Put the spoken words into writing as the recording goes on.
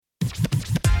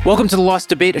Welcome to The Lost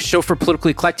Debate, a show for political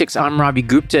eclectics. I'm Ravi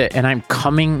Gupta, and I'm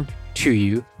coming to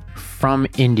you from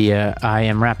India. I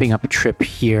am wrapping up a trip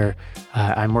here.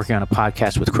 I'm working on a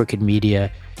podcast with Crooked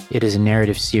Media. It is a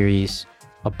narrative series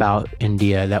about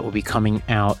India that will be coming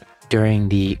out during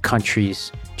the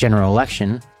country's general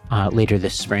election later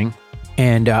this spring.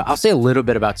 And I'll say a little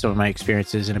bit about some of my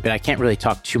experiences in a bit. I can't really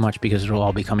talk too much because it'll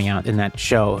all be coming out in that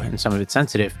show, and some of it's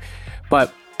sensitive.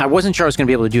 But I wasn't sure I was going to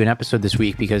be able to do an episode this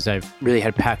week because I've really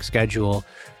had a packed schedule.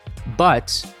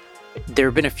 But there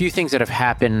have been a few things that have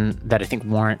happened that I think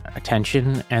warrant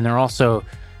attention. And they're also,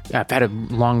 I've had a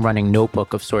long-running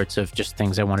notebook of sorts of just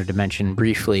things I wanted to mention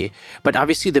briefly. But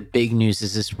obviously the big news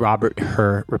is this Robert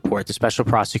Hur report, the special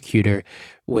prosecutor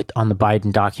on the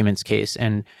Biden documents case.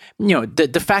 And, you know,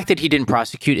 the fact that he didn't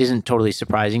prosecute isn't totally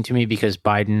surprising to me because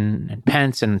Biden and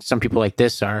Pence and some people like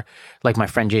this are, like my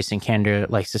friend Jason Kander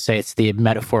likes to say, it's the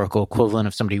metaphorical equivalent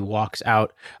of somebody who walks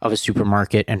out of a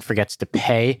supermarket and forgets to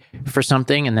pay for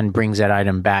something and then brings that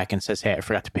item back and says, hey, I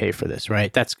forgot to pay for this,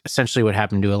 right? That's essentially what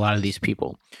happened to a lot of these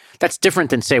people. That's different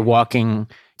than, say,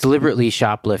 deliberately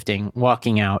shoplifting,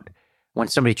 walking out. When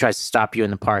somebody tries to stop you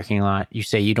in the parking lot, you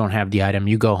say you don't have the item.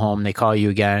 You go home, they call you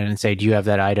again and say, do you have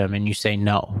that item? And you say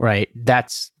no, right?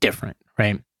 That's different,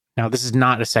 right? Now, this is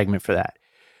not a segment for that.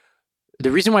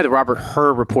 The reason why the Robert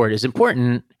Hur report is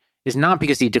important is not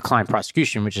because he declined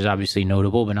prosecution, which is obviously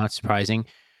notable but not surprising,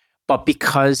 but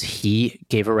because he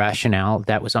gave a rationale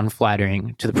that was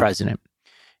unflattering to the president.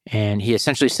 And he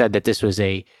essentially said that this was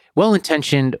a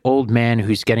well-intentioned old man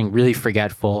who's getting really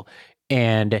forgetful,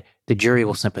 and the jury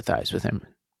will sympathize with him.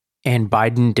 And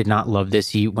Biden did not love this.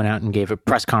 He went out and gave a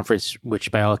press conference,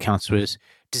 which by all accounts was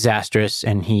disastrous,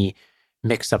 and he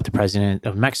mixed up the president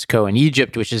of Mexico and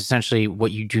Egypt, which is essentially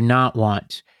what you do not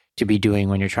want to be doing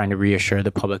when you're trying to reassure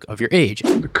the public of your age.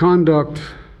 The conduct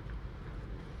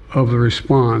of the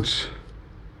response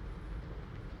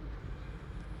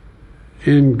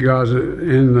in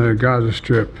the Gaza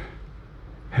Strip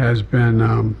has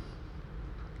been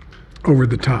over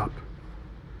the top.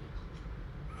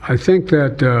 I think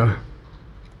that,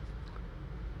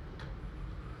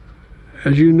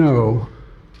 as you know,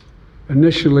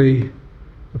 initially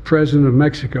the president of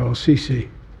Mexico, Sisi,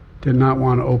 did not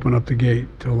want to open up the gate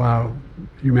to allow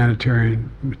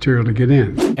humanitarian material to get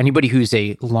in. Anybody who's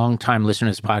a longtime listener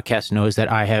to this podcast knows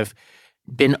that I have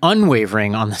been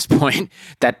unwavering on this point,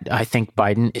 that I think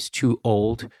Biden is too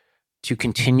old to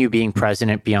continue being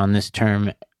president beyond this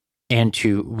term and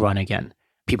to run again.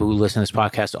 People who listen to this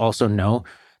podcast also know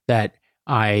that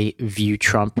I view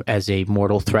Trump as a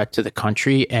mortal threat to the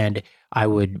country, and I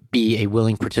would be a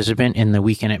willing participant in the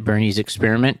Weekend at Bernie's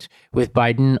experiment with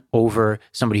Biden over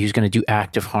somebody who's going to do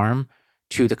active harm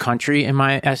to the country, in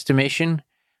my estimation.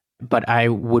 But I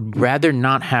would rather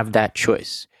not have that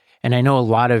choice. And I know a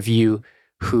lot of you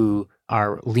who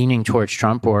are leaning towards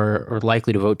Trump or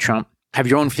likely to vote Trump have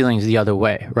your own feelings the other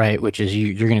way, right? Which is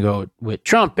you're going to go with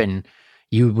Trump, and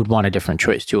you would want a different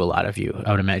choice too, a lot of you,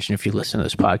 I would imagine, if you listen to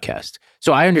this podcast.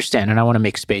 So I understand, and I want to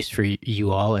make space for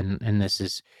you all, and this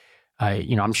is,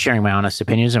 I'm sharing my honest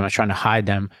opinions. I'm not trying to hide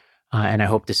them, and I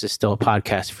hope this is still a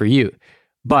podcast for you.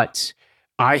 But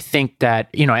I think that,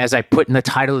 as I put in the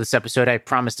title of this episode, I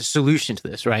promised a solution to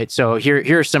this, right? So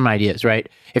here are some ideas, right?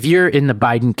 If you're in the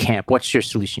Biden camp, what's your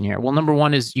solution here? Well, number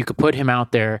one is you could put him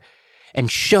out there and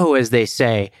show, as they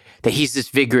say, that he's this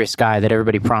vigorous guy that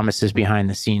everybody promises behind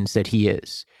the scenes that he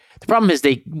is. The problem is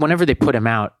whenever they put him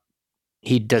out,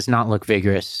 he does not look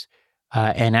vigorous.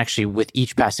 And actually, with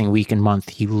each passing week and month,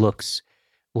 he looks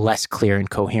less clear and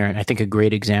coherent. I think a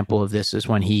great example of this is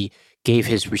when he gave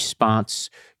his response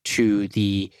to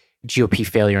the GOP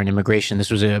failure in immigration.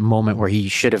 This was a moment where he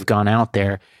should have gone out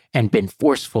there and been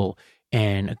forceful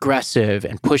and aggressive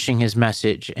and pushing his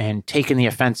message and taken the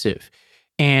offensive.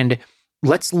 And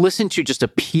let's listen to just a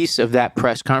piece of that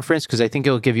press conference, because I think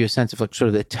it'll give you a sense of sort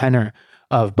of the tenor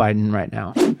of Biden right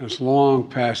now. It's long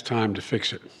past time to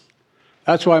fix it.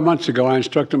 That's why months ago I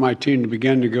instructed my team to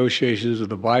begin negotiations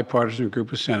with a bipartisan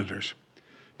group of senators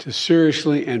to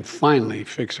seriously and finally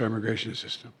fix our immigration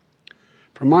system.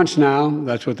 For months now,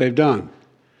 that's what they've done.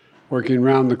 Working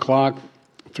around the clock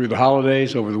through the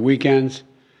holidays, over the weekends.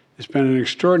 It's been an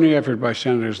extraordinary effort by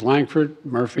Senators Lankford,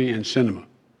 Murphy, and Sinema.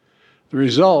 The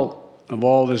result of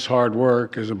all this hard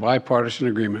work is a bipartisan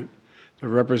agreement that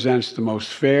represents the most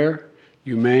fair,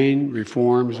 humane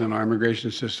reforms in our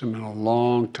immigration system in a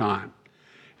long time,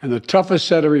 and the toughest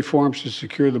set of reforms to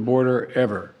secure the border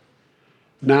ever.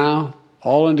 Now,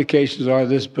 all indications are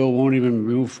this bill won't even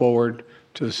move forward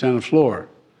to the Senate floor.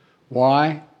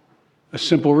 Why? A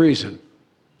simple reason: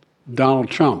 Donald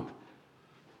Trump.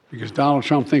 because Donald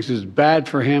Trump thinks it's bad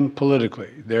for him politically.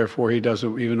 Therefore, he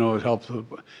doesn't, even though it helps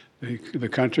the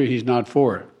country, he's not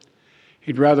for it.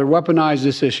 He'd rather weaponize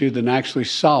this issue than actually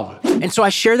solve it. And so I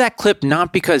share that clip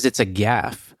not because it's a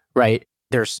gaffe, right?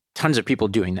 There's tons of people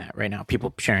doing that right now.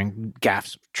 People sharing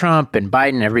gaffes of Trump and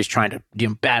Biden. Everybody's trying to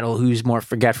battle who's more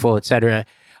forgetful, et cetera.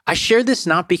 I share this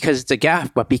not because it's a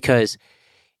gaffe, but because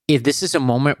if this is a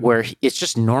moment where it's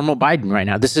just normal Biden right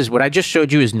now. This is what I just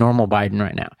showed you is normal Biden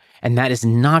right now. And that is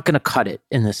not going to cut it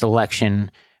in this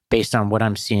election based on what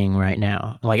I'm seeing right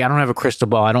now. Like, I don't have a crystal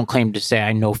ball. I don't claim to say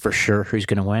I know for sure who's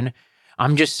going to win.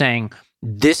 I'm just saying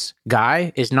this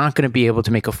guy is not going to be able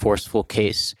to make a forceful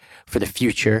case for the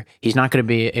future. He's not going to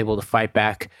be able to fight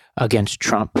back against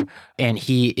Trump. And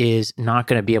he is not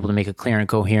going to be able to make a clear and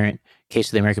coherent case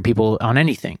to the American people on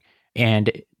anything.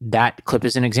 And that clip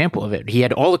is an example of it. He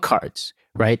had all the cards,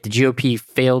 right? The GOP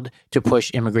failed to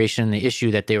push immigration, the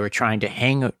issue that they were trying to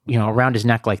hang, around his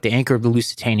neck like the anchor of the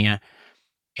Lusitania.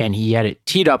 And he had it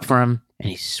teed up for him, and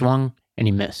he swung and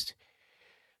he missed.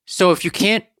 So if you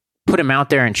can't put him out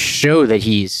there and show that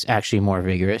he's actually more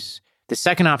vigorous, the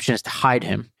second option is to hide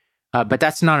him. But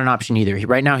that's not an option either.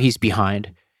 Right now he's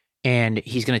behind, and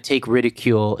he's going to take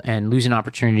ridicule and lose an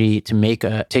opportunity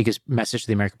to take his message to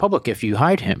the American public if you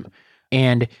hide him.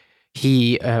 And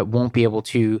he won't be able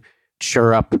to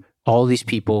shore up all these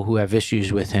people who have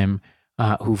issues with him,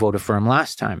 who voted for him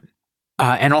last time.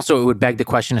 And also it would beg the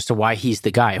question as to why he's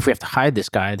the guy. If we have to hide this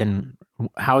guy, then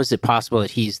how is it possible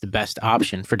that he's the best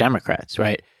option for Democrats,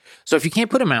 right? So if you can't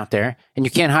put him out there and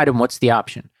you can't hide him, what's the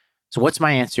option? So what's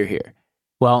my answer here?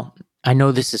 Well, I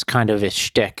know this is kind of a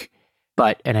shtick,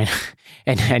 and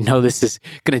I know this is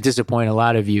going to disappoint a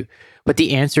lot of you, but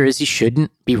the answer is he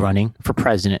shouldn't be running for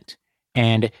president.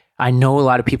 And I know a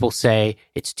lot of people say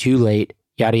it's too late,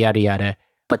 yada, yada, yada,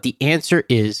 but the answer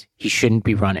is he shouldn't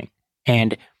be running.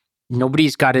 And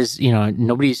nobody's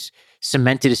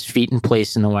cemented his feet in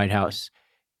place in the White House.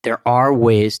 There are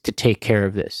ways to take care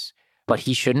of this, but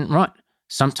he shouldn't run.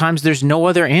 Sometimes there's no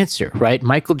other answer, right?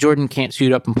 Michael Jordan can't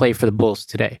suit up and play for the Bulls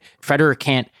today. Federer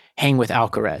can't hang with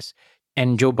Alcaraz.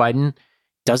 And Joe Biden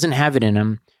doesn't have it in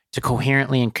him to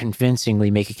coherently and convincingly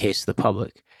make a case to the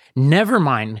public. Never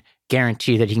mind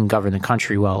guarantee that he can govern the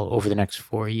country well over the next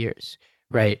 4 years,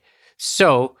 right?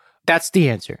 So that's the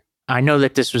answer. I know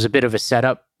that this was a bit of a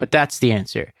setup, but that's the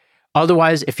answer.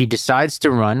 Otherwise, if he decides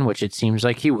to run, which it seems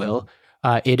like he will,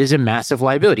 it is a massive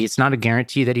liability. It's not a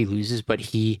guarantee that he loses, but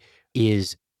he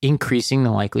is increasing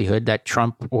the likelihood that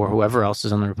Trump or whoever else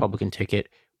is on the Republican ticket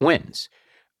wins.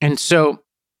 And so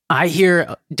I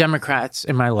hear Democrats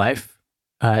in my life,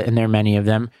 and there are many of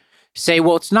them, say,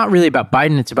 well, it's not really about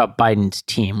Biden, it's about Biden's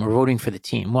team. We're voting for the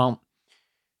team. Well,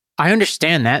 I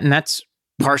understand that, and that's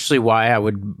partially why I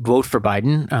would vote for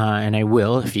Biden, and I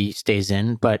will if he stays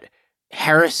in, but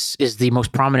Harris is the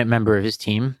most prominent member of his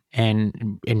team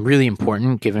and really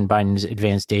important given Biden's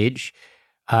advanced age.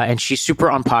 And she's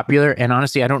super unpopular. And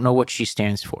honestly, I don't know what she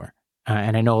stands for.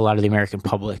 And I know a lot of the American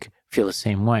public feel the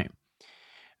same way.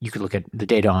 You could look at the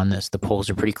data on this. The polls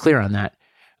are pretty clear on that.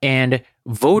 And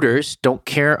voters don't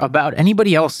care about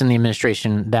anybody else in the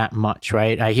administration that much,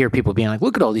 right? I hear people being like,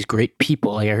 look at all these great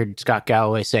people. Like I heard Scott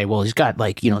Galloway say, well, he's got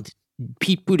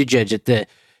Pete Buttigieg at the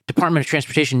Department of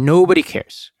Transportation. Nobody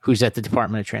cares who's at the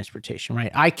Department of Transportation,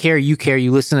 right? I care,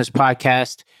 you listen to this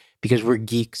podcast because we're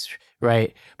geeks,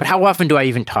 right? But how often do I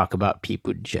even talk about Pete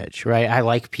Buttigieg, right? I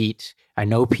like Pete. I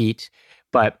know Pete,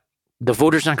 but the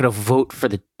voter's not going to vote for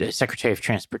the Secretary of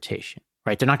Transportation,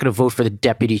 right? They're not going to vote for the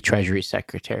Deputy Treasury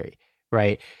Secretary,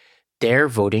 right? They're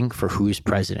voting for who's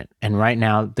president. And right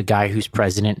now, the guy who's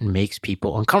president makes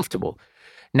people uncomfortable.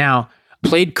 Now,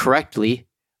 played correctly,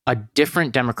 a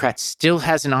different Democrat still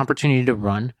has an opportunity to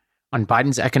run on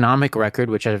Biden's economic record,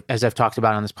 which, as I've talked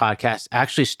about on this podcast,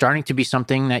 actually starting to be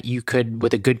something that you could,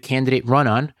 with a good candidate, run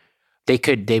on. They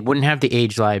wouldn't have the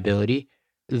age liability.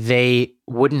 They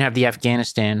wouldn't have the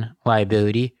Afghanistan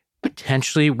liability,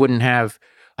 potentially wouldn't have,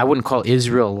 I wouldn't call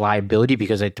Israel liability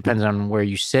because it depends on where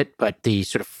you sit, but the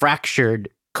sort of fractured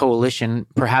coalition,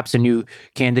 perhaps a new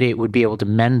candidate would be able to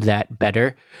mend that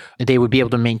better. They would be able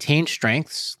to maintain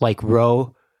strengths like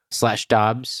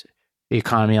Roe/Dobbs, the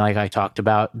economy like I talked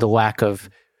about, the lack of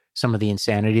some of the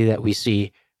insanity that we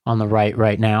see on the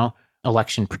right now,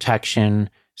 election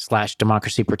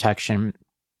protection/democracy protection.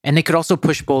 And they could also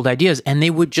push bold ideas, and they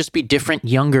would just be different,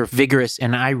 younger, vigorous.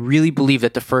 And I really believe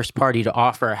that the first party to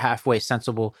offer a halfway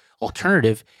sensible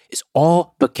alternative is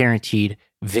all but guaranteed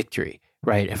victory,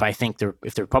 right? If the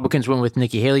Republicans went with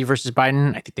Nikki Haley versus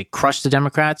Biden, I think they crush the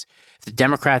Democrats. If the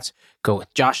Democrats go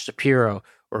with Josh Shapiro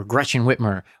or Gretchen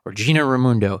Whitmer or Gina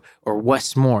Raimondo or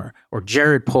Wes Moore or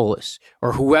Jared Polis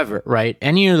or whoever, right?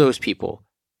 Any of those people,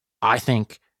 I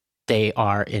think they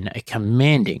are in a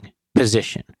commanding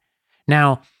position.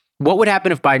 Now, what would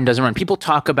happen if Biden doesn't run? People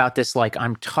talk about this like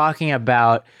I'm talking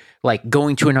about like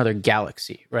going to another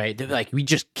galaxy, right? They're like, we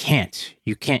just can't.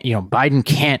 You can't, Biden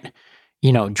can't,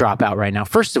 drop out right now.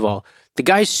 First of all, the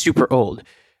guy's super old.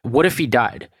 What if he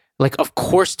died? Like, of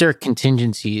course, there are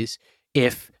contingencies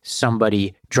if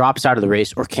somebody drops out of the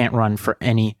race or can't run for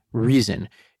any reason.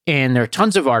 And there are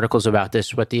tons of articles about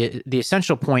this, but the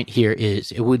essential point here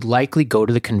is it would likely go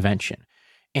to the convention.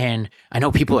 And I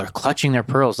know people are clutching their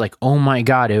pearls like, oh my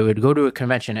God, it would go to a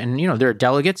convention. And, there are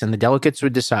delegates and the delegates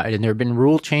would decide. And there have been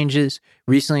rule changes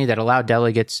recently that allow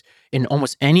delegates in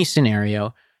almost any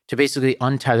scenario to basically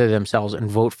untether themselves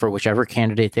and vote for whichever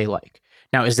candidate they like.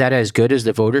 Now, is that as good as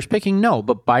the voters picking? No,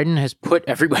 but Biden has put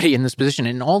everybody in this position,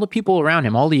 and all the people around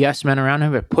him, all the yes men around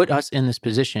him have put us in this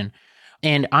position.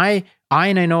 And I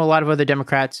know a lot of other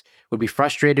Democrats would be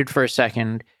frustrated for a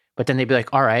second, but then they'd be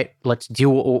like, all right, let's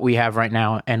deal with what we have right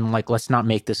now. And like, let's not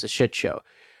make this a shit show.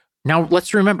 Now,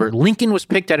 let's remember, Lincoln was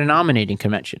picked at a nominating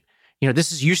convention.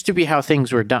 Used to be how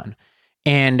things were done.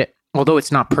 And although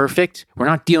it's not perfect, we're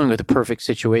not dealing with a perfect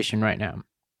situation right now.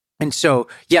 And so,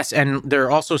 yes, and there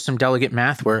are also some delegate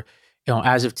math where,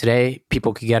 as of today,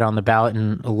 people could get on the ballot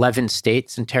in 11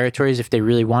 states and territories if they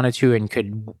really wanted to and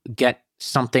could get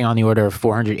something on the order of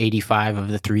 485 of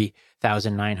the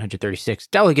 3,936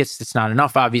 delegates. It's not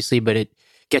enough, obviously, but it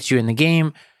gets you in the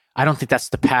game. I don't think that's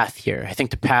the path here. I think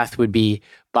the path would be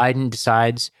Biden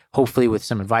decides, hopefully with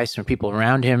some advice from people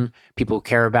around him, people who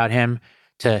care about him,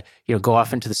 to go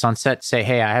off into the sunset, say,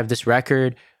 hey, I have this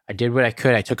record. I did what I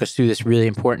could. I took us through this really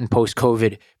important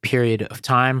post-COVID period of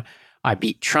time. I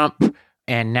beat Trump,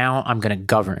 and now I'm going to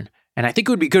govern. And I think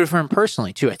it would be good for him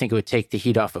personally, too. I think it would take the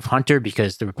heat off of Hunter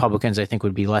because the Republicans, I think,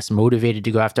 would be less motivated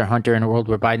to go after Hunter in a world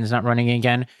where Biden's not running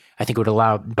again. I think it would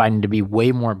allow Biden to be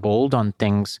way more bold on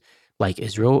things like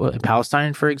Israel and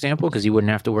Palestine, for example, because he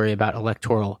wouldn't have to worry about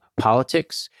electoral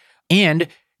politics. And,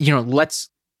 let's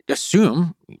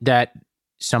assume that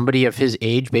somebody of his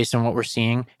age, based on what we're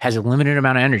seeing, has a limited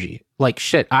amount of energy. Like,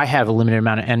 shit, I have a limited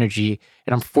amount of energy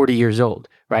and I'm 40 years old,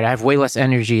 right? I have way less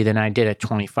energy than I did at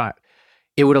 25.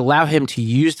 It would allow him to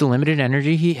use the limited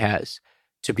energy he has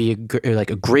to be a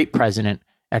great president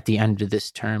at the end of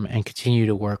this term and continue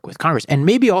to work with Congress. And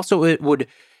maybe also it would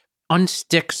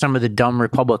unstick some of the dumb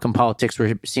Republican politics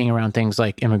we're seeing around things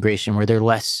like immigration, where they're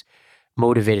less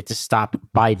motivated to stop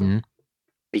Biden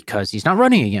because he's not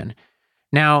running again.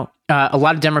 Now, a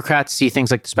lot of Democrats see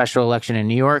things like the special election in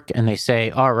New York and they say,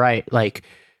 all right,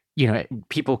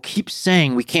 people keep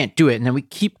saying we can't do it and then we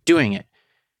keep doing it.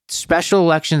 Special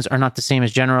elections are not the same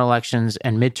as general elections,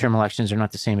 and midterm elections are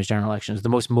not the same as general elections. The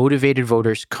most motivated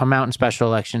voters come out in special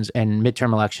elections and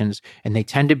midterm elections, and they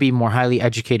tend to be more highly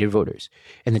educated voters.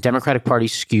 And the Democratic Party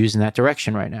skews in that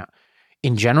direction right now.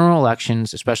 In general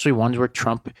elections, especially ones where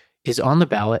Trump is on the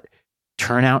ballot,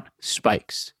 turnout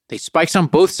spikes. They spikes on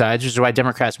both sides, which is why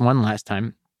Democrats won last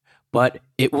time, but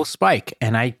it will spike.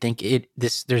 And I think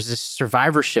there's this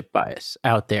survivorship bias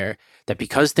out there that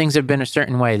because things have been a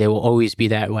certain way, they will always be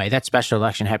that way. That special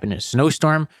election happened in a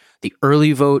snowstorm. The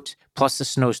early vote plus the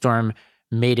snowstorm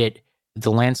made it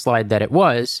the landslide that it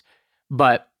was,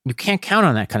 but you can't count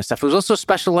on that kind of stuff. It was also a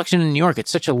special election in New York.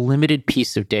 It's such a limited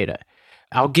piece of data.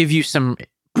 I'll give you some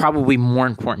probably more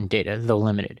important data, though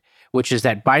limited, which is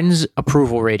that Biden's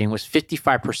approval rating was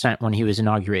 55% when he was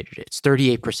inaugurated. It's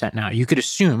 38% now. You could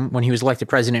assume when he was elected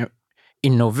president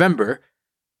in November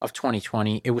of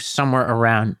 2020, it was somewhere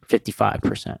around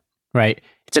 55%, right?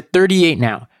 It's at 38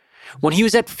 now. When he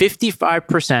was at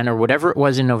 55% or whatever it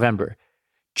was in November,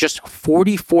 just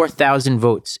 44,000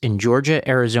 votes in Georgia,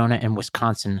 Arizona, and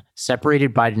Wisconsin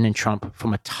separated Biden and Trump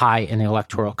from a tie in the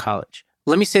Electoral College.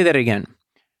 Let me say that again.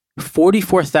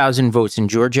 44,000 votes in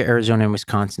Georgia, Arizona, and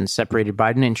Wisconsin separated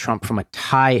Biden and Trump from a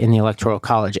tie in the Electoral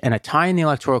College. And a tie in the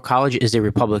Electoral College is a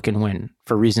Republican win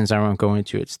for reasons I won't go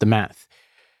into. It's the math.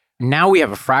 Now we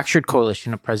have a fractured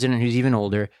coalition, a president who's even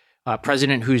older, a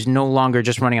president who's no longer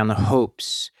just running on the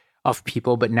hopes of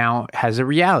people, but now has a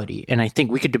reality. And I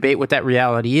think we could debate what that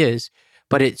reality is,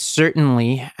 but it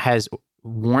certainly has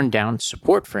worn down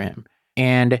support for him.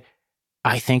 And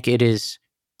I think it is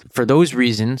for those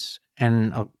reasons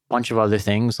and a bunch of other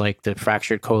things like the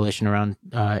fractured coalition around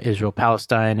Israel,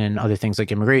 Palestine, and other things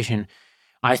like immigration,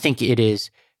 I think it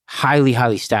is highly,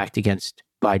 highly stacked against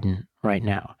Biden right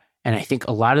now. And I think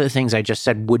a lot of the things I just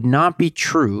said would not be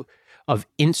true of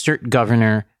insert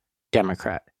governor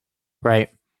Democrat, right?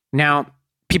 Now,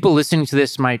 people listening to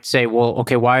this might say, well,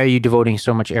 okay, why are you devoting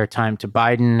so much airtime to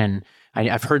Biden? And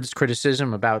I've heard this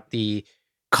criticism about the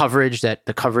coverage, that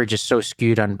the coverage is so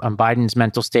skewed on Biden's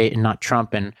mental state and not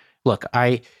Trump. And look,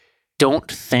 I don't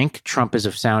think Trump is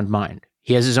of sound mind.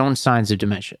 He has his own signs of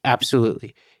dementia.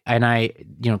 Absolutely. And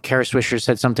Kara Swisher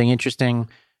said something interesting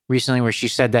recently where she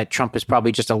said that Trump is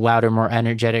probably just a louder, more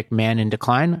energetic man in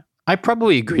decline. I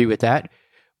probably agree with that.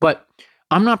 But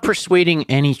I'm not persuading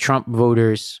any Trump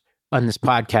voters on this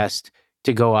podcast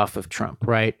to go off of Trump,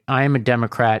 right? I am a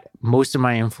Democrat. Most of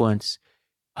my influence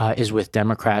is with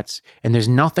Democrats. And there's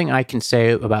nothing I can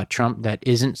say about Trump that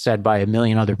isn't said by a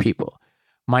million other people.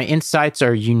 My insights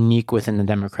are unique within the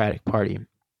Democratic Party.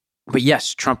 But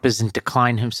yes, Trump is in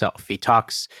decline himself. He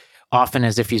talks often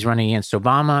as if he's running against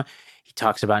Obama. He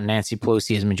talks about Nancy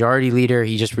Pelosi as majority leader.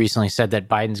 He just recently said that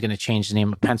Biden's going to change the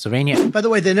name of Pennsylvania. By the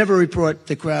way, they never report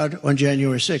the crowd on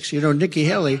January 6th. You know, Nikki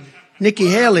Haley, did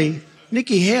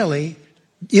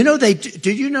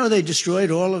you know they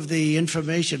destroyed all of the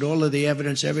information, all of the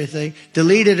evidence, everything,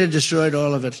 deleted and destroyed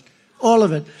all of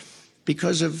it,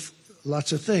 because of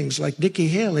lots of things. Like Nikki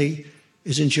Haley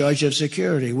is in charge of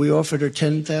security. We offered her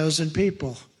 10,000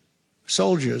 people,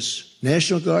 soldiers,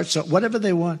 National Guard, so whatever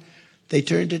they want. They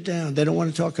turned it down. They don't want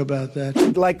to talk about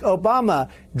that. Like Obama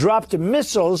dropped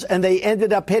missiles and they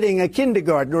ended up hitting a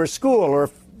kindergarten or a school or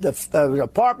the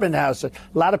apartment house. A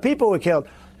lot of people were killed.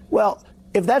 Well,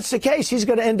 if that's the case, he's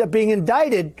going to end up being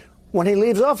indicted when he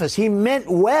leaves office. He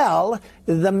meant well.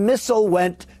 The missile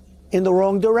went in the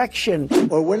wrong direction.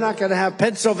 Or we're not going to have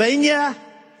Pennsylvania.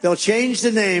 They'll change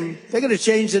the name. They're going to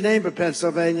change the name of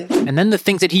Pennsylvania. And then the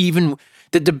things that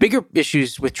the bigger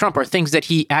issues with Trump are things that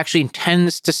he actually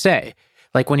intends to say,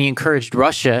 like when he encouraged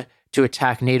Russia to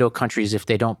attack NATO countries if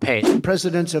they don't pay.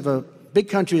 Presidents of a big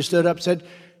country stood up and said,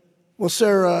 well,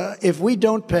 sir, if we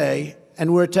don't pay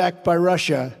and we're attacked by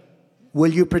Russia,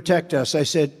 will you protect us? I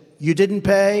said, you didn't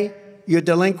pay? You're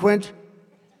delinquent?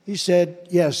 He said,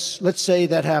 yes, let's say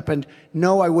that happened.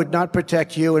 No, I would not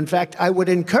protect you. In fact, I would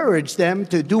encourage them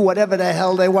to do whatever the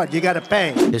hell they want. You got to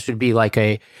pay. This would be like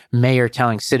a mayor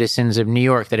telling citizens of New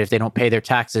York that if they don't pay their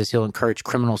taxes, he'll encourage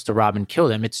criminals to rob and kill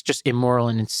them. It's just immoral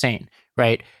and insane,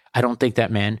 right? I don't think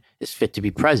that man is fit to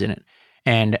be president.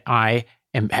 And I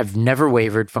have never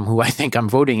wavered from who I think I'm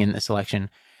voting in this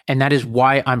election. And that is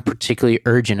why I'm particularly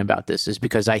urgent about this, is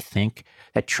because I think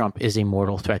that Trump is a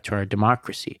mortal threat to our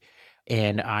democracy.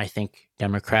 And I think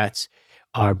Democrats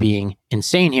are being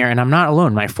insane here. And I'm not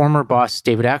alone. My former boss,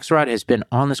 David Axelrod, has been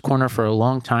on this corner for a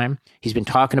long time. He's been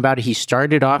talking about it. He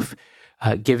started off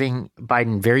giving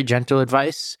Biden very gentle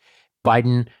advice.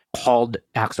 Biden called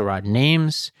Axelrod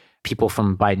names. People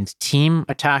from Biden's team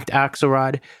attacked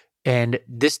Axelrod. And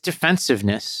this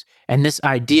defensiveness and this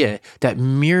idea that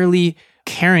merely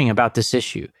caring about this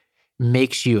issue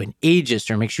makes you an ageist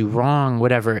or makes you wrong,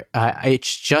 whatever,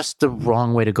 it's just the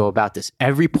wrong way to go about this.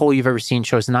 Every poll you've ever seen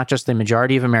shows not just the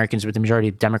majority of Americans, but the majority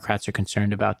of Democrats are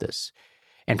concerned about this.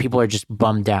 And people are just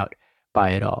bummed out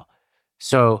by it all.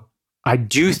 So I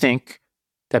do think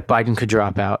that Biden could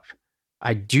drop out.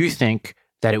 I do think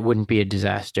that it wouldn't be a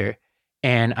disaster.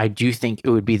 And I do think it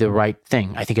would be the right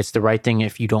thing. I think it's the right thing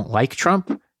if you don't like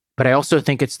Trump, but I also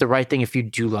think it's the right thing if you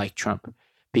do like Trump.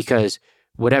 Because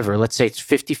whatever, let's say it's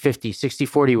 50-50,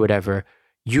 60-40, whatever,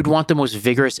 you'd want the most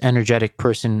vigorous, energetic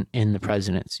person in the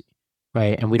presidency,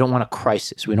 right? And we don't want a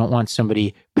crisis. We don't want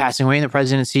somebody passing away in the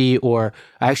presidency, or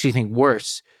I actually think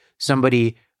worse,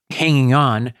 somebody hanging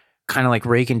on, kind of like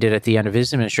Reagan did at the end of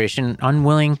his administration,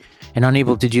 unwilling and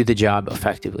unable to do the job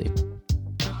effectively.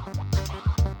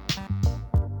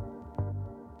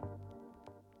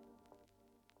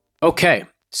 Okay,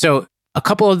 so a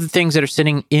couple of the things that are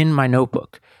sitting in my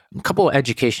notebook. A couple of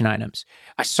education items.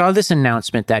 I saw this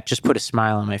announcement that just put a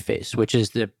smile on my face, which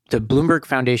is the Bloomberg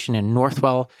Foundation and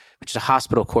Northwell, which is a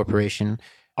hospital corporation,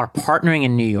 are partnering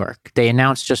in New York. They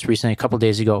announced just recently, a couple of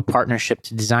days ago, a partnership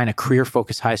to design a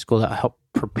career-focused high school that will help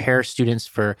prepare students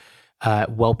for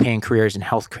well-paying careers in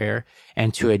healthcare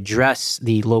and to address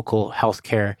the local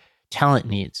healthcare talent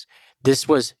needs. This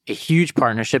was a huge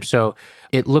partnership. So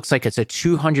it looks like it's a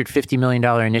 $250 million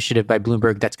initiative by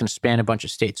Bloomberg that's going to span a bunch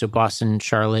of states. So Boston,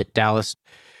 Charlotte, Dallas,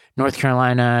 North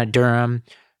Carolina, Durham,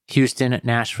 Houston,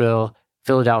 Nashville,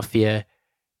 Philadelphia,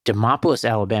 Demopolis,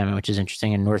 Alabama, which is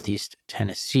interesting, and Northeast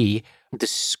Tennessee. The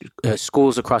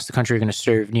schools across the country are going to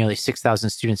serve nearly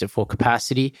 6,000 students at full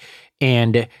capacity.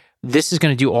 And this is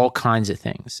going to do all kinds of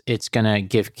things. It's going to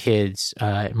give kids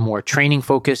more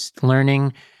training-focused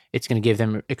learning. It's going to give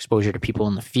them exposure to people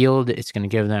in the field. It's going to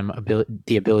give them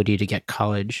the ability to get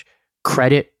college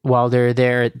credit while they're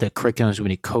there. The curriculum is going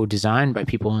to be co-designed by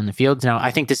people in the fields. Now,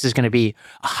 I think this is going to be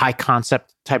a high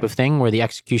concept type of thing where the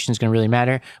execution is going to really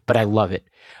matter, but I love it.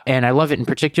 And I love it in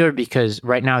particular because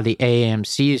right now the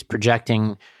AAMC is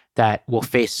projecting that we'll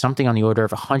face something on the order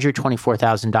of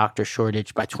 124,000 doctor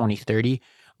shortage by 2030.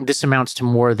 This amounts to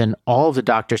more than all of the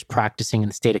doctors practicing in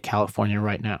the state of California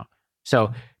right now.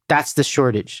 So that's the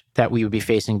shortage that we would be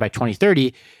facing by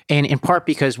 2030. And in part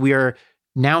because we are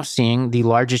now seeing the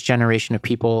largest generation of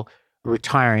people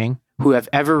retiring who have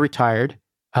ever retired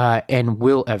and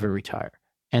will ever retire.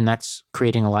 And that's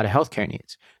creating a lot of healthcare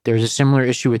needs. There's a similar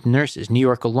issue with nurses. New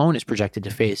York alone is projected to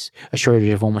face a shortage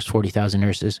of almost 40,000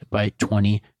 nurses by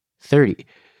 2030.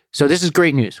 So this is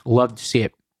great news. Love to see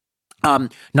it.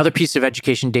 Another piece of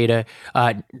education data,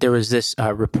 there was this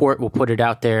report, we'll put it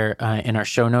out there in our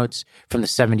show notes, from the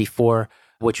 74,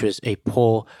 which was a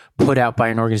poll put out by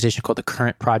an organization called the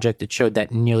Current Project that showed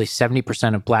that nearly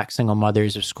 70% of Black single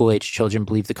mothers of school-age children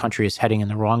believe the country is heading in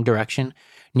the wrong direction.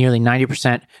 Nearly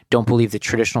 90% don't believe the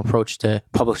traditional approach to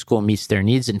public school meets their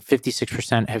needs, and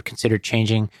 56% have considered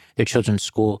changing their children's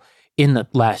school in the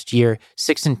last year.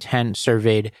 6 in 10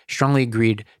 surveyed strongly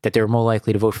agreed that they were more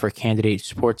likely to vote for a candidate who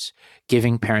supports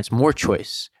giving parents more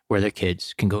choice where their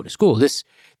kids can go to school. This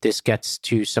gets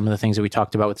to some of the things that we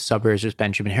talked about with the suburbs with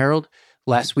Benjamin Harrold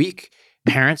last week.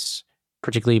 Parents,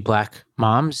 particularly Black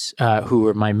moms, who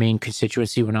were my main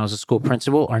constituency when I was a school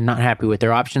principal, are not happy with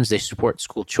their options. They support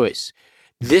school choice.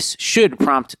 This should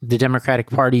prompt the Democratic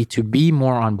Party to be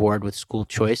more on board with school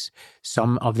choice.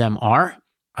 Some of them are,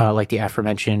 like the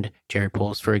aforementioned Jerry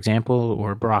Pauls, for example,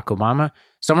 or Barack Obama.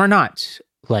 Some are not,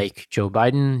 like Joe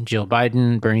Biden, Jill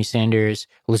Biden, Bernie Sanders,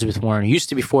 Elizabeth Warren, who used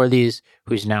to be for these,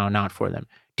 who's now not for them.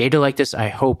 Data like this, I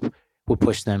hope, will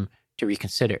push them to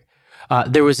reconsider.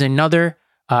 There was another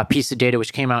piece of data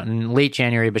which came out in late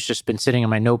January, but it's just been sitting in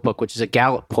my notebook, which is a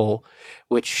Gallup poll,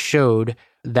 which showed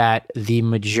that the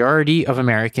majority of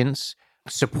Americans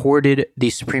supported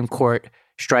the Supreme Court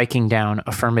striking down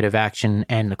affirmative action.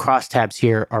 And the crosstabs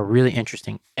here are really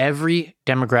interesting. Every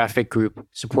demographic group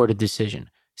supported the decision.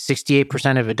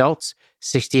 68% of adults,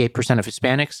 68% of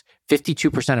Hispanics,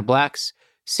 52% of Blacks,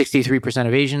 63%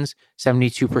 of Asians,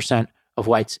 72% of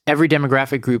whites. Every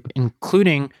demographic group,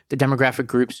 including the demographic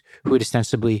groups who would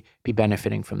ostensibly be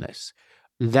benefiting from this.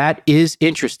 That is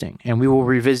interesting. And we will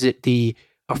revisit the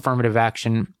affirmative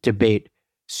action debate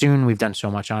soon. We've done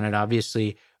so much on it,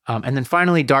 obviously. And then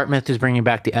finally, Dartmouth is bringing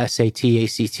back the SAT,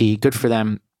 ACT. Good for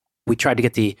them. We tried to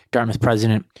get the Dartmouth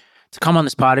president to come on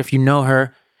this pod. If you know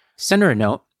her, send her a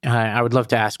note. I would love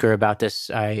to ask her about this.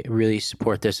 I really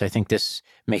support this. I think this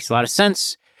makes a lot of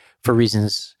sense for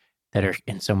reasons that are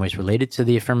in some ways related to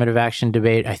the affirmative action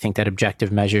debate. I think that objective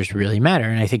measures really matter.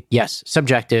 And I think, yes,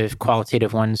 subjective,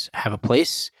 qualitative ones have a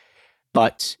place,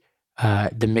 but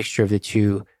the mixture of the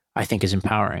two, I think, is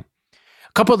empowering.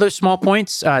 A couple of those small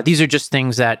points. These are just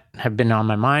things that have been on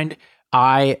my mind.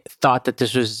 I thought that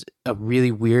this was a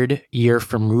really weird year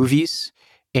for movies.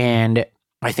 And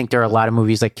I think there are a lot of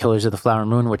movies like Killers of the Flower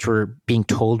Moon, which we're being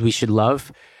told we should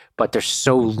love, but they're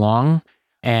so long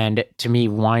and, to me,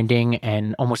 winding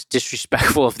and almost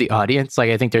disrespectful of the audience.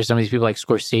 Like, I think there's some of these people like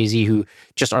Scorsese who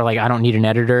just are like, I don't need an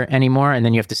editor anymore. And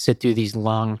then you have to sit through these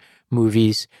long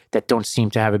movies that don't seem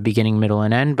to have a beginning, middle,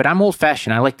 and end. But I'm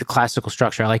old-fashioned. I like the classical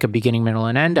structure. I like a beginning, middle,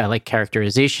 and end. I like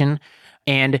characterization.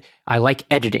 And I like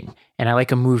editing. And I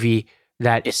like a movie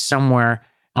that is somewhere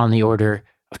on the order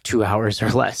of 2 hours or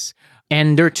less.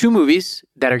 And there are two movies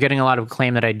that are getting a lot of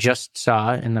acclaim that I just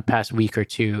saw in the past week or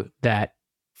two that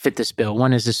fit this bill.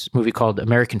 One is this movie called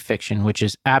American Fiction, which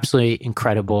is absolutely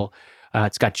incredible.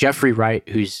 It's got Jeffrey Wright,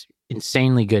 who's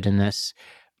insanely good in this.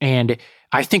 And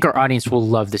I think our audience will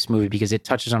love this movie because it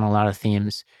touches on a lot of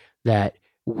themes that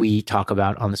we talk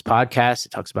about on this podcast.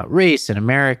 It talks about race and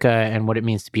America and what it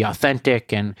means to be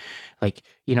authentic. And like,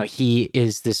 you know, he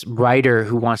is this writer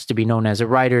who wants to be known as a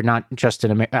writer, not just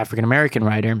an African-American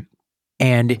writer.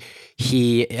 And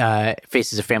he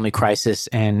faces a family crisis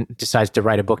and decides to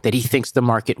write a book that he thinks the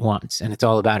market wants. And it's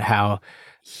all about how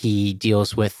he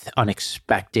deals with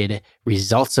unexpected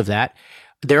results of that.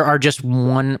 There are just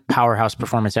one powerhouse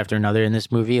performance after another in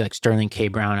this movie. Like Sterling K.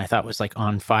 Brown, I thought was like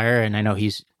on fire. And I know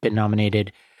he's been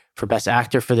nominated for Best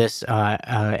Actor for this.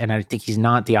 And I think he's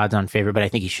not the odds-on favorite, but I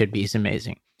think he should be. He's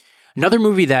amazing. Another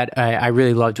movie that I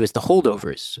really loved was The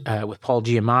Holdovers with Paul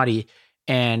Giamatti.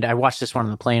 And I watched this one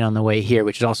on the plane on the way here,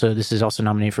 this is also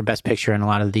nominated for Best Picture. And a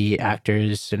lot of the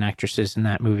actors and actresses in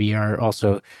that movie are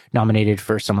also nominated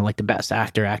for some of like the Best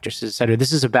Actor, actresses, et cetera.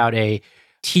 This is about a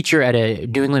teacher at a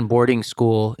New England boarding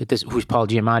school, who's Paul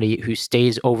Giamatti, who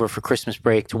stays over for Christmas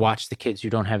break to watch the kids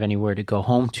who don't have anywhere to go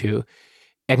home to.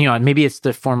 And, maybe it's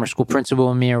the former school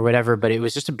principal in me or whatever, but it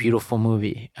was just a beautiful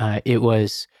movie. It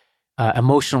was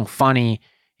emotional, funny.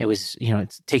 It was,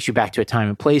 it takes you back to a time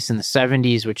and place in the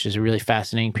 70s, which is a really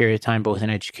fascinating period of time, both in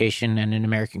education and in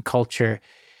American culture.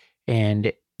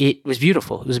 And it was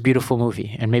beautiful. It was a beautiful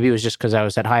movie. And maybe it was just because I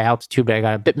was at high altitude, but I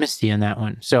got a bit misty in that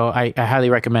one. So I highly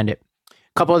recommend it. A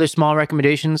couple other small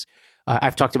recommendations.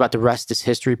 I've talked about the Rest is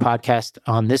History podcast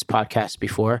on this podcast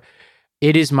before.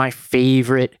 It is my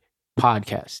favorite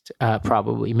podcast,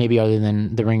 probably, maybe other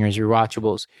than The Ringer's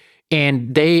Rewatchables.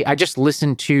 And I just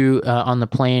listened to, on the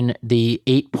plane, the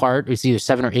 8-part, it's either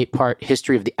 7 or 8-part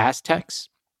history of the Aztecs.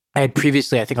 I had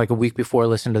previously, I think like a week before,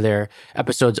 listened to their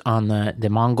episodes on the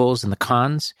Mongols and the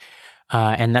Khans.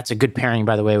 And that's a good pairing,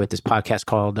 by the way, with this podcast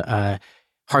called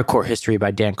Hardcore History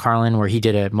by Dan Carlin, where he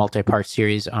did a multi-part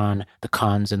series on the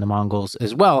Khans and the Mongols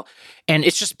as well. And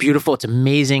it's just beautiful. It's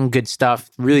amazing, good stuff,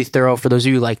 really thorough. For those of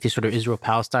you who like the sort of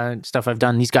Israel-Palestine stuff I've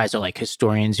done, these guys are like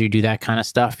historians who do that kind of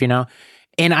stuff,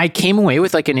 And I came away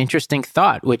with like an interesting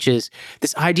thought, which is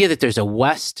this idea that there's a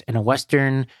West and a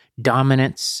Western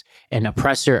dominance and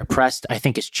oppressor, oppressed, I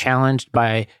think is challenged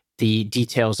by the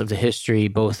details of the history,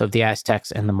 both of the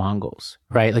Aztecs and the Mongols,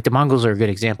 right? Like the Mongols are a good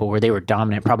example where they were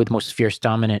dominant, probably the most fierce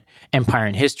dominant empire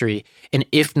in history. And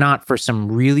if not for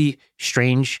some really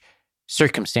strange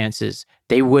circumstances,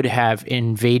 they would have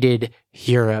invaded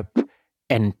Europe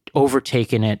and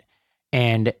overtaken it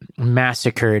and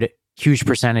massacred huge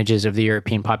percentages of the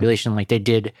European population, like they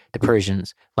did the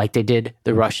Persians, like they did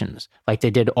the Russians, like they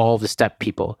did all the steppe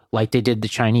people, like they did the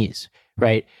Chinese,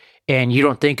 right? And you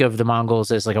don't think of the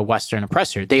Mongols as like a Western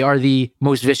oppressor. They are the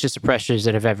most vicious oppressors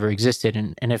that have ever existed.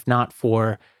 And if not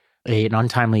for an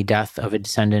untimely death of a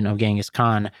descendant of Genghis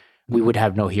Khan, we would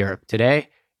have no Europe today.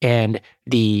 And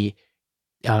the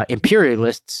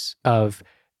imperialists of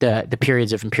the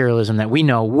periods of imperialism that we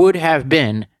know would have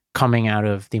been coming out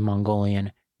of the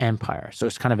Mongolian Empire. So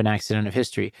it's kind of an accident of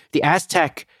history. The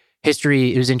Aztec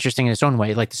history is interesting in its own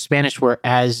way. Like the Spanish were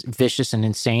as vicious and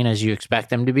insane as you expect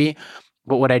them to be.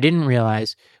 But what I didn't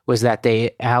realize was that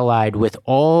they allied with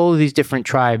all these different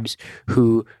tribes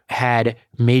who had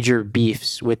major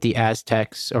beefs with the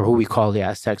Aztecs, or who we call the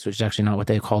Aztecs, which is actually not what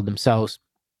they called themselves.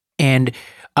 And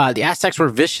the Aztecs were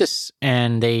vicious,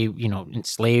 and they,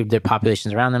 enslaved their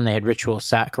populations around them. They had ritual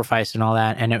sacrifice and all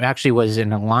that. And it actually was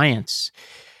an alliance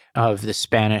of the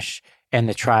Spanish and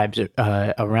the tribes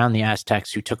around the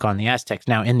Aztecs who took on the Aztecs.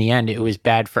 Now, in the end, it was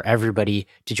bad for everybody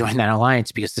to join that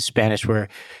alliance because the Spanish were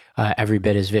every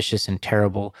bit as vicious and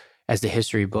terrible as the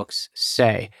history books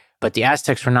say. But the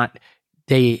Aztecs were not,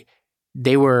 they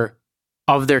were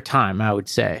of their time, I would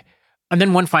say. And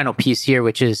then one final piece here,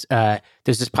 which is there's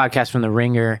this podcast from The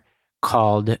Ringer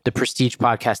called The Prestige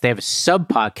Podcast. They have a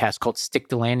sub-podcast called Stick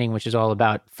the Landing, which is all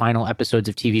about final episodes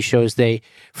of TV shows.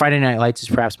 Friday Night Lights is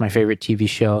perhaps my favorite TV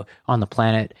show on the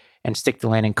planet, and Stick the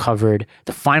Landing covered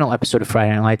the final episode of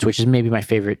Friday Night Lights, which is maybe my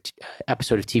favorite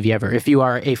episode of TV ever. If you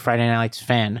are a Friday Night Lights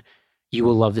fan, you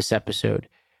will love this episode.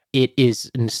 It is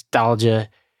nostalgia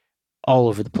all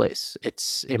over the place. It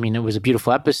was a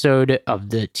beautiful episode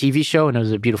of the TV show, and it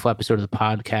was a beautiful episode of the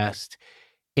podcast.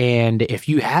 And if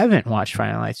you haven't watched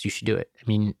Friday Night Lights, you should do it.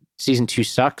 Season 2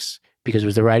 sucks because it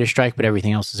was the writer's strike, but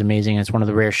everything else is amazing. And it's one of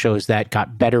the rare shows that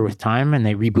got better with time, and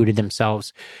they rebooted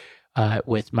themselves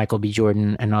with Michael B.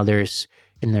 Jordan and others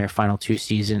in their final 2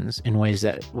 seasons in ways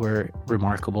that were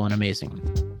remarkable and amazing.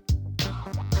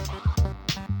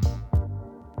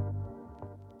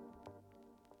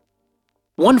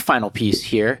 One final piece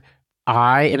here.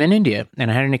 I am in India, and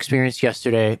I had an experience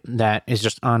yesterday that is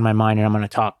just on my mind, and I'm going to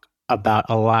talk about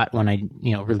a lot when I,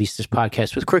 release this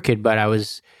podcast with Crooked. But I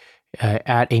was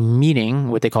at a meeting,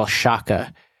 what they call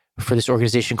Shaka, for this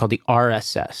organization called the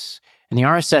RSS. And the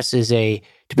RSS is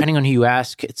depending on who you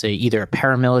ask, it's either a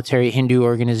paramilitary Hindu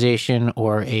organization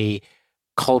or a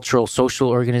cultural social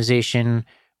organization,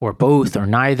 or both, or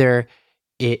neither.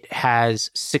 It has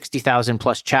 60,000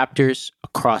 plus chapters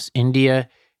across India.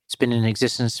 It's been in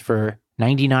existence for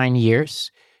 99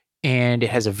 years, and it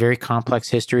has a very complex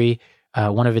history.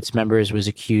 One of its members was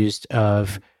accused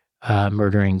of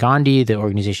murdering Gandhi. The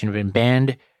organization had been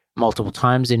banned multiple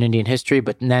times in Indian history,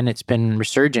 but then it's been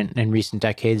resurgent in recent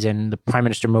decades, and the Prime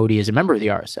Minister Modi is a member of the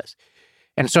RSS.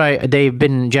 And so they've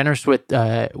been generous with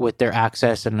their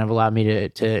access, and have allowed me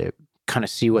to kind of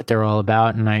see what they're all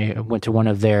about. And I went to one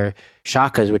of their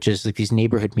shakas, which is like these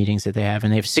neighborhood meetings that they have,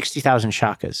 and they have 60,000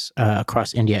 shakas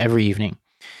across India every evening.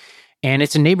 And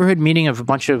it's a neighborhood meeting of a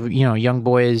bunch of, young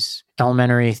boys,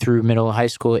 elementary through middle high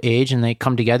school age, and they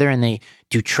come together and they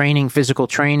do training, physical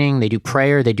training, they do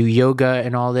prayer, they do yoga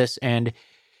and all this. And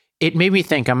it made me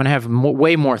think, I'm going to have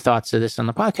way more thoughts of this on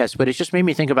the podcast, but it just made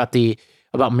me think about the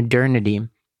about modernity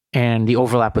and the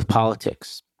overlap with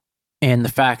politics, and the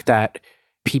fact that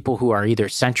people who are either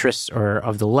centrists or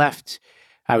of the left,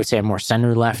 I would say more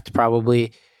center left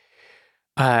probably,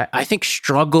 I think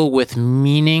struggle with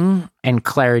meaning and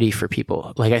clarity for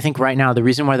people. Like, I think right now, the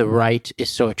reason why the right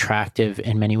is so attractive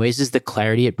in many ways is the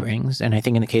clarity it brings. And I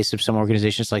think in the case of some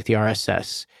organizations like the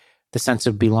RSS, the sense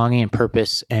of belonging and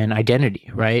purpose and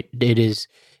identity, right? It is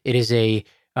a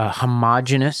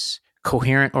homogenous,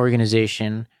 coherent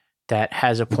organization that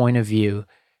has a point of view.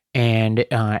 And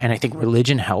I think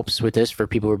religion helps with this for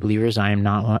people who are believers. I am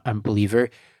not a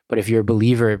believer. But if you're a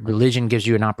believer, religion gives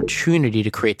you an opportunity to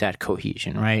create that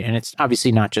cohesion, right? And it's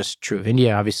obviously not just true of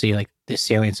India. Obviously, like the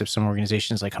salience of some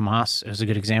organizations like Hamas is a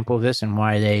good example of this, and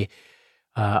why they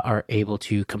are able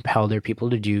to compel their people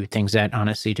to do things that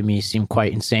honestly to me seem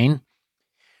quite insane.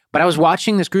 But I was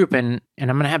watching this group, and I'm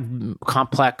going to have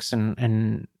complex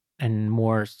and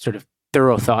more sort of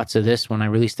thorough thoughts of this when I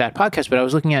release that podcast. But I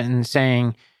was looking at it and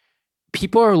saying,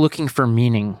 people are looking for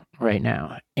meaning right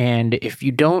now. And if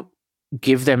you don't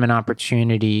give them an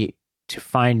opportunity to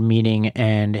find meaning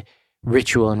and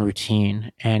ritual and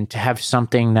routine and to have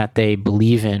something that they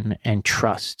believe in and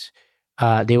trust,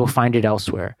 they will find it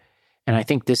elsewhere. And I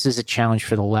think this is a challenge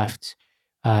for the left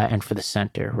and for the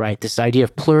center, right? This idea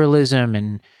of pluralism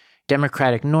and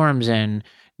democratic norms and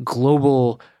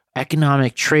global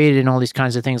economic trade and all these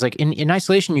kinds of things. Like in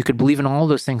isolation, you could believe in all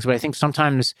those things, but I think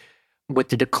sometimes with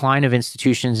the decline of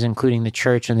institutions, including the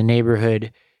church and the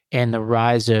neighborhood, and the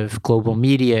rise of global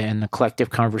media and the collective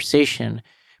conversation,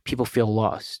 people feel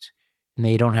lost and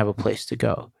they don't have a place to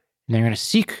go. And they're going to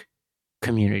seek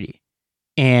community.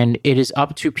 And it is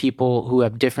up to people who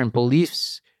have different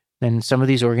beliefs than some of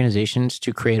these organizations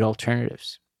to create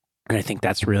alternatives. And I think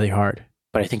that's really hard,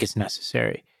 but I think it's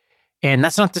necessary. And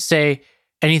that's not to say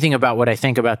anything about what I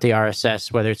think about the RSS,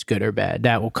 whether it's good or bad.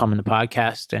 That will come in the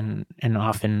podcast. And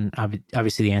often,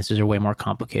 obviously, the answers are way more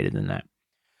complicated than that.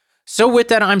 So with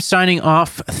that, I'm signing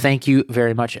off. Thank you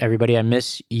very much, everybody. I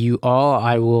miss you all.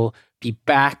 I will be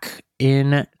back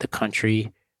in the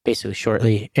country basically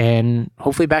shortly and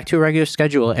hopefully back to a regular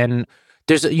schedule. And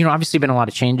there's, obviously been a lot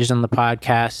of changes on the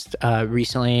podcast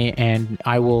recently, and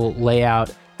I will lay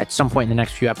out at some point in the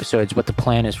next few episodes what the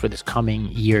plan is for this coming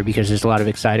year, because there's a lot of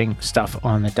exciting stuff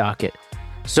on the docket.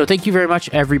 So thank you very much,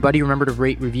 everybody. Remember to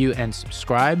rate, review, and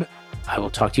subscribe. I will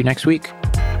talk to you next week.